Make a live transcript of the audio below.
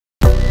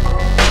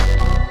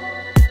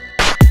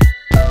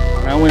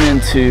went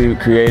into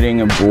creating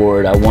a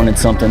board, I wanted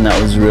something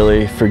that was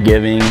really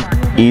forgiving,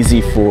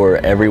 easy for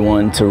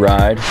everyone to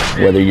ride,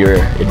 whether you're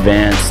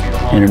advanced,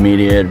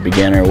 intermediate,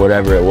 beginner,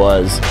 whatever it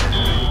was.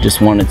 Just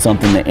wanted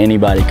something that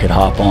anybody could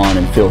hop on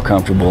and feel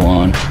comfortable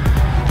on.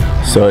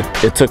 So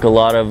it took a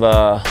lot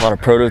of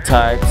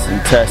prototypes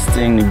and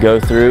testing to go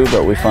through,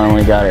 but we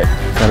finally got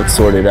it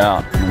sorted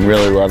out. I'm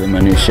really loving my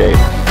new shape.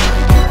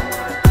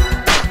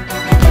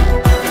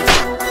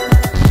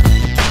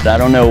 I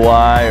don't know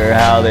why or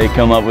how they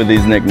come up with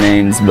these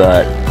nicknames,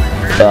 but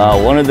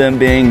one of them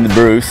being the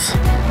Bruce,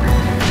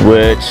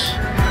 which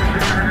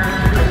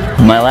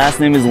my last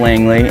name is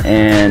Langley,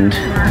 and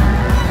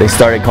they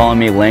started calling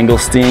me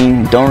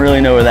Langlestein. Don't really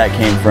know where that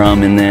came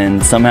from, and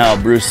then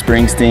somehow Bruce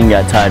Springsteen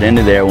got tied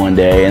into there one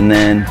day, and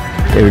then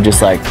they were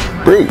just like,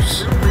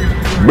 Bruce,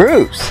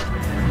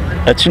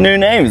 that's your new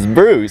name, is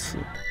Bruce.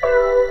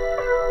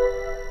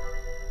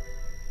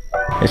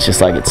 It's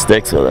just like it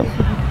sticks with them.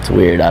 It's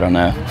weird, I don't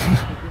know.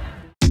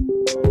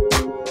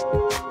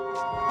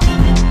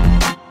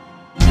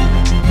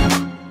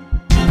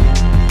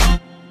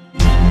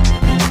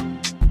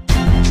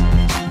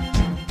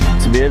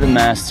 To be at the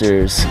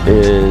Masters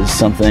is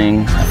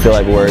something I feel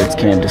like words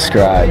can't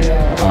describe.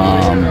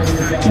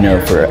 You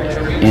know, for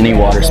any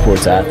water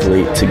sports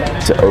athlete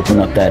to open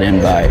up that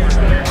invite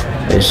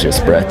is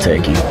just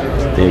breathtaking.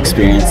 The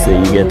experience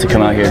that you get to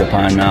come out here to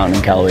Pine Mountain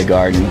and Callaway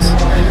Gardens,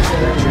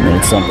 and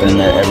it's something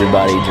that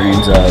everybody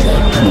dreams of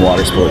in the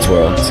water sports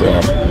world, so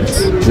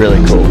it's really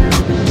cool.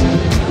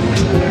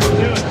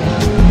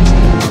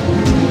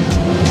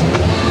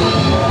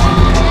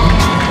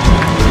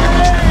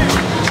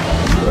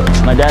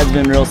 My dad's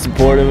been real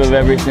supportive of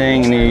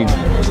everything, and he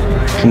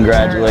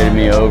congratulated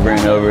me over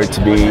and over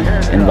to be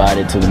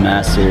invited to the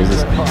Masters.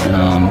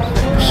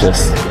 It's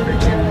just,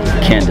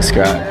 can't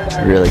describe,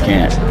 I really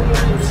can't.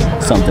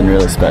 Something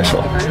really special.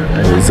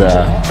 It was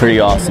pretty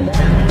awesome.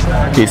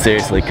 He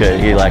seriously could.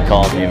 He like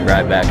called me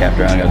right back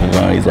after I hung up the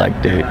phone. He's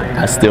like, dude,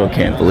 I still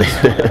can't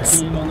believe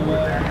this.